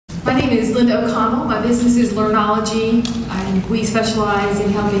My name is Linda O'Connell. My business is Learnology, and we specialize in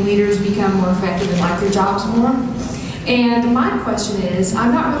helping leaders become more effective and like their jobs more. And my question is,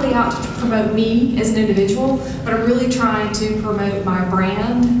 I'm not really out to promote me as an individual, but I'm really trying to promote my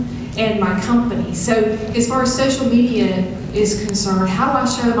brand and my company. So as far as social media is concerned, how do I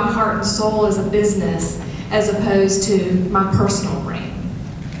show my heart and soul as a business as opposed to my personal brand?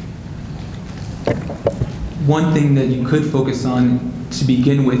 One thing that you could focus on to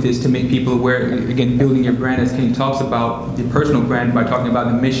begin with is to make people aware, again, building your brand, as Kenny talks about, your personal brand by talking about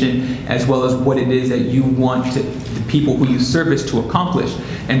the mission as well as what it is that you want the people who you service to accomplish.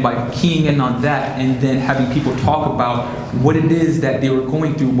 And by keying in on that and then having people talk about what it is that they were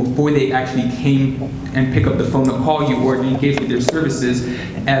going through before they actually came and pick up the phone to call you or engage with their services,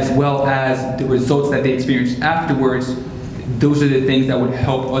 as well as the results that they experienced afterwards, those are the things that would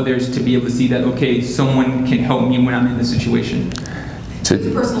help others to be able to see that, okay, someone can help me when I'm in this situation.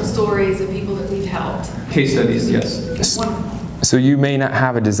 With personal stories of people that we've helped. Case studies, yes. Wonderful. So you may not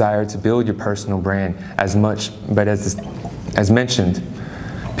have a desire to build your personal brand as much, but as mentioned,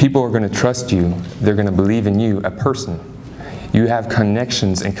 people are going to trust you. They're going to believe in you, a person. You have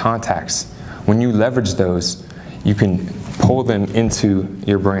connections and contacts. When you leverage those, you can pull them into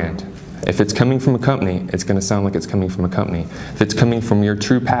your brand. If it's coming from a company, it's going to sound like it's coming from a company. If it's coming from your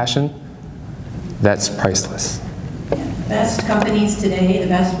true passion, that's priceless. The best companies today, the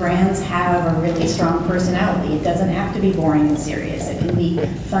best brands have a really strong personality. It doesn't have to be boring and serious. It can be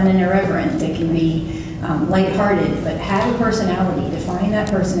fun and irreverent. It can be lighthearted, but have a personality. Define that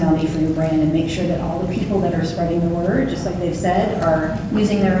personality for your brand and make sure that all the people that are spreading the word, just like they've said, are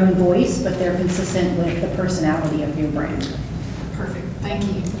using their own voice, but they're consistent with the personality of your brand. Perfect. Thank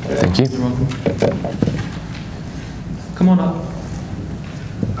you. Thank you. You're welcome. Come on up.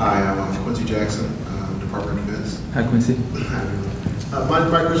 Hi, I'm Quincy Jackson, Department of Defense. Hi, Quincy.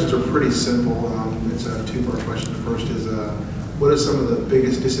 My questions are pretty simple. It's a two-part question. The first is, what are some of the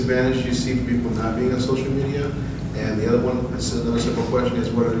biggest disadvantages you see for people not being on social media? And the other one, another simple question, is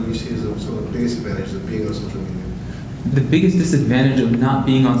what do you see as some of the biggest advantages of being on social media? The biggest disadvantage of not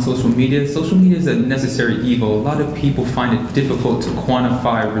being on social media is a necessary evil. A lot of people find it difficult to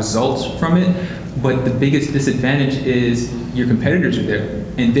quantify results from it, but the biggest disadvantage is your competitors are there,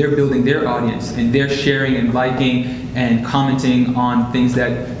 and they're building their audience, and they're sharing and liking and commenting on things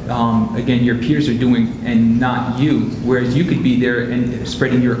that, again, your peers are doing and not you, whereas you could be there and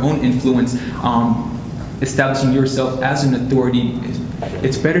spreading your own influence, establishing yourself as an authority.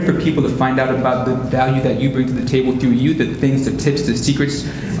 It's better for people to find out about the value that you bring to the table through you, the things, the tips, the secrets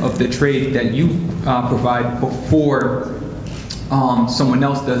of the trade that you provide before someone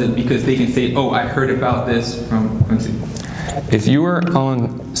else does it, because they can say, oh, I heard about this from Quincy. If you are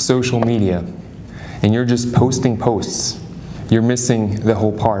on social media and you're just posting posts, you're missing the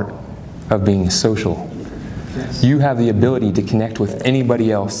whole part of being social. Yes. You have the ability to connect with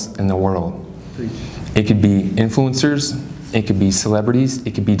anybody else in the world. Please. It could be influencers, it could be celebrities,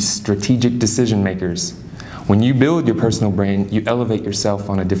 it could be strategic decision makers. When you build your personal brand, you elevate yourself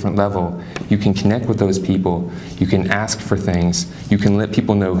on a different level. You can connect with those people, you can ask for things, you can let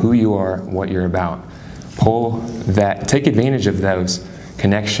people know who you are, what you're about. Take advantage of those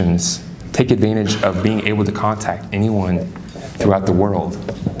connections, take advantage of being able to contact anyone throughout the world.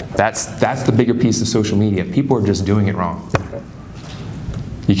 That's the bigger piece of social media. People are just doing it wrong.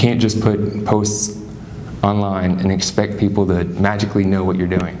 You can't just put posts online and expect people to magically know what you're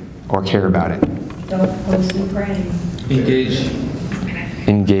doing or care about it. Don't post and pray. Engage.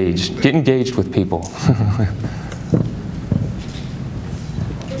 Engage. Get engaged with people.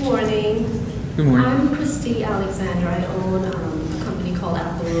 Good morning. Good morning. I'm Christy Alexander. I own a company called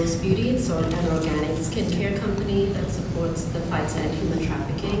Apple Rose Beauty. It's an organic skincare company that supports the fight to end human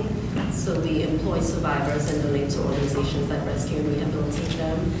trafficking. So we employ survivors and donate to organizations that rescue and rehabilitate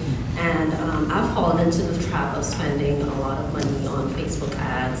them. And I've fallen into the trap of spending a lot of money on Facebook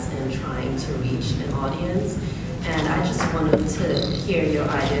ads and trying to reach an audience. And I just wanted to hear your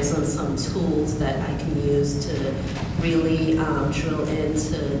ideas on some tools that I can use to really drill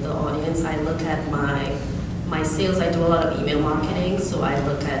into the audience. I look at my sales. I do a lot of email marketing, so I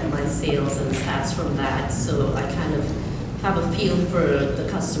look at my sales and stats from that. So I kind of have a feel for the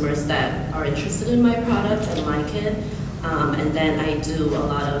customers that are interested in my product and like it. And then I do a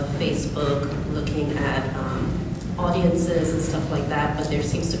lot of Facebook looking at audiences and stuff like that, but there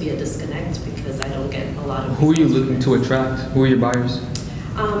seems to be a disconnect because I don't get a lot of... Who are you looking to attract? Who are your buyers?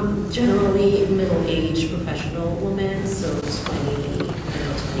 Generally middle-aged professional women, so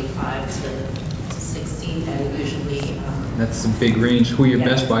 25 to 60, and usually... That's a big range. Who are your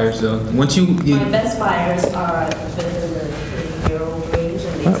best buyers, though? Once you... My best buyers are within the 30-year-old range,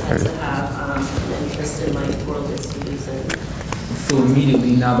 and they had to have an interest in like world issues and. So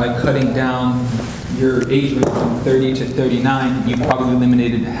immediately now, by cutting down your age range from 30 to 39, you probably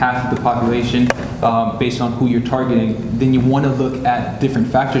eliminated half of the population based on who you're targeting. Then you want to look at different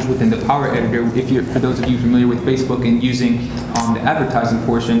factors within the Power Editor. If you're, for those of you familiar with Facebook and using the advertising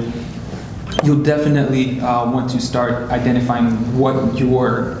portion, you'll definitely want to start identifying what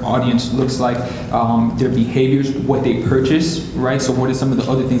your audience looks like, their behaviors, what they purchase, right? So what are some of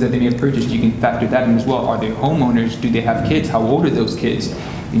the other things that they may have purchased? You can factor that in as well. Are they homeowners? Do they have kids? How old are those kids?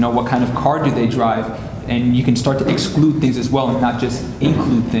 You know, what kind of car do they drive? And you can start to exclude things as well and not just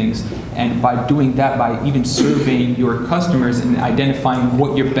include things. And by doing that, by even surveying your customers and identifying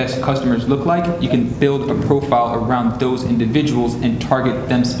what your best customers look like, you can build a profile around those individuals and target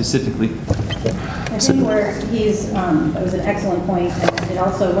them specifically. I think where that was an excellent point. And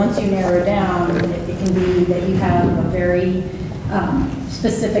also, once you narrow down, it can be that you have a very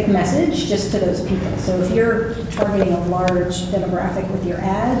specific message just to those people. So if you're targeting a large demographic with your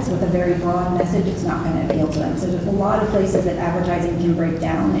ads with a very broad message, it's not going to appeal to them. So there's a lot of places that advertising can break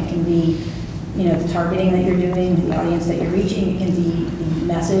down. It can be, you know, the targeting that you're doing, the audience that you're reaching. It can be the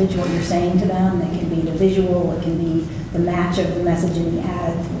message, what you're saying to them. It can be the visual. It can be the match of the message in the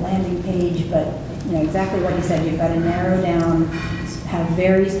ad, the landing page. But you know exactly what you said. You've got to narrow down, have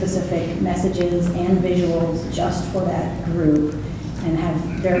very specific messages and visuals just for that group, and have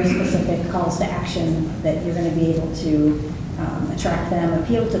very specific calls to action that you're going to be able to attract them,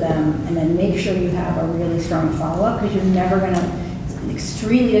 appeal to them, and then make sure you have a really strong follow-up, because you're never going to, it's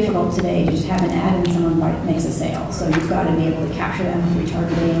extremely difficult today to just have an ad and someone makes a sale. So you've got to be able to capture them with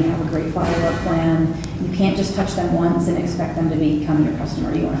retargeting, have a great follow-up plan. You can't just touch them once and expect them to become your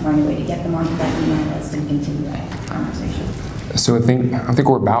customer. You want to find a way to get them onto that email list and continue that conversation. So I think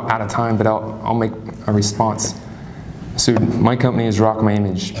we're about out of time, but I'll make a response. So my company is Rock My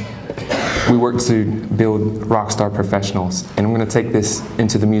Image. We work to build rock star professionals, and I'm going to take this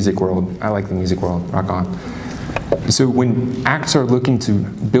into the music world. I like the music world. Rock on. So when acts are looking to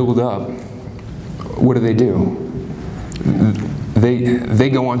build up, what do? They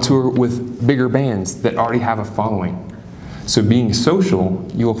go on tour with bigger bands that already have a following. So being social,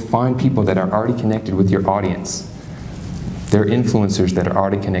 you'll find people that are already connected with your audience. They're influencers that are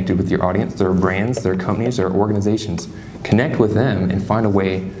already connected with your audience. There are brands, there are companies, there are organizations. Connect with them and find a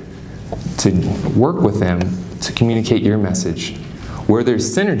way to work with them to communicate your message. Where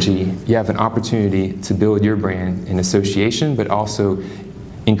there's synergy, you have an opportunity to build your brand in association, but also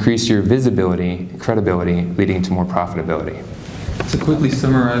increase your visibility, credibility, leading to more profitability. To quickly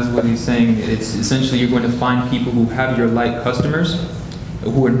summarize what he's saying, it's essentially you're going to find people who have your like customers,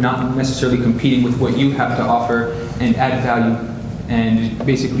 who are not necessarily competing with what you have to offer, and add value, and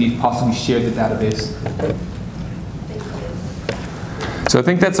basically possibly share the database. So I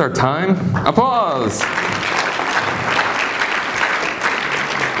think that's our time. Applause!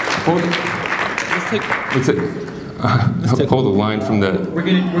 Let's hold the line from the... We're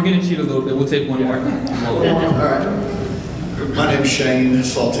gonna cheat a little bit. We'll take one more. All right. My name's Shane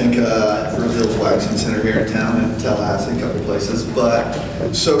Saltinka, Brazil's Waxing Center here in town, in Tallahassee, a couple places.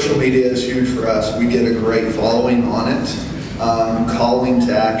 But social media is huge for us. We get a great following on it. Calling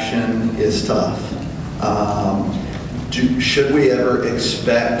to action is tough. Should we ever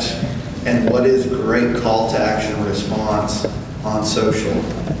expect, and what is great call to action response on social?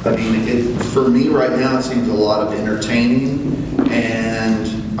 I mean, for me right now, it seems a lot of entertaining,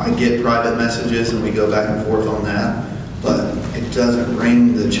 and I get private messages and we go back and forth on that. But it doesn't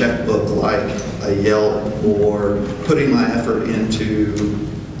ring the checkbook like a Yelp, or putting my effort into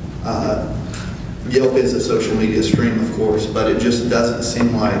Yelp is a social media stream, of course, but it just doesn't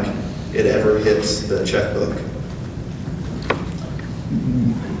seem like it ever hits the checkbook.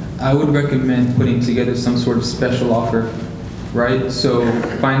 I would recommend putting together some sort of special offer, right? So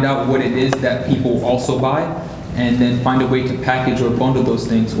find out what it is that people also buy, and then find a way to package or bundle those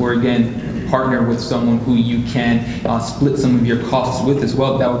things, or again, partner with someone who you can split some of your costs with as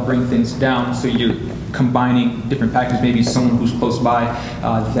well. That would bring things down, so you're combining different packages, maybe someone who's close by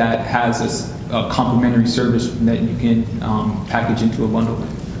that has a complimentary service that you can package into a bundle.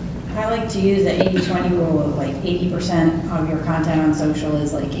 I like to use the 80-20 rule of like 80% of your content on social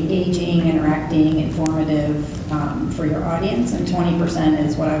is like engaging, interacting, informative for your audience, and 20%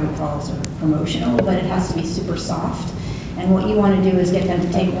 is what I would call sort of promotional, but it has to be super soft. And what you want to do is get them to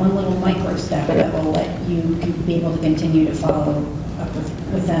take one little micro step that will let you be able to continue to follow up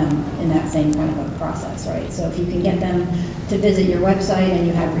with them in that same kind of a process, right? So if you can get them to visit your website and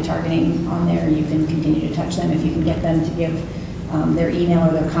you have retargeting on there, you can continue to touch them. If you can get them to give their email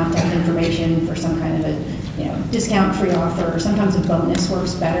or their contact information for some kind of a discount free offer, or sometimes a bonus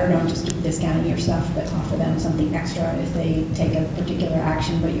works better. Don't just keep discounting your stuff, but offer them something extra if they take a particular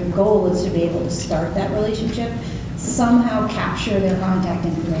action. But your goal is to be able to start that relationship, somehow capture their contact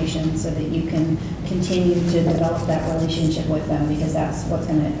information so that you can continue to develop that relationship with them, because that's what's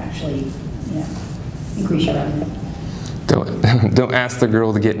going to actually, increase your revenue. Don't ask the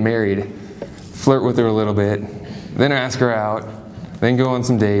girl to get married. Flirt with her a little bit, then ask her out, then go on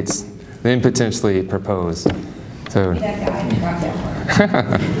some dates, then potentially propose. So Be that guy who got that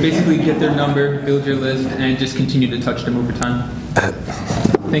far. Basically, get their number, build your list, and just continue to touch them over time.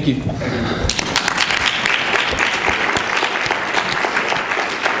 Thank you.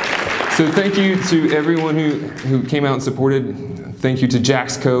 So thank you to everyone who came out and supported. Thank you to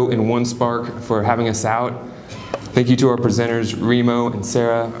Jaxco and OneSpark for having us out. Thank you to our presenters, Remo and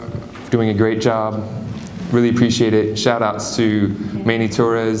Sarah, for doing a great job. Really appreciate it. Shout outs to Manny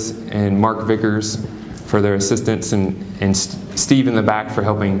Torres and Mark Vickers for their assistance, and Steve in the back for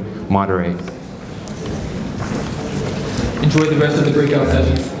helping moderate. Enjoy the rest of the breakout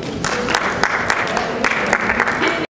sessions.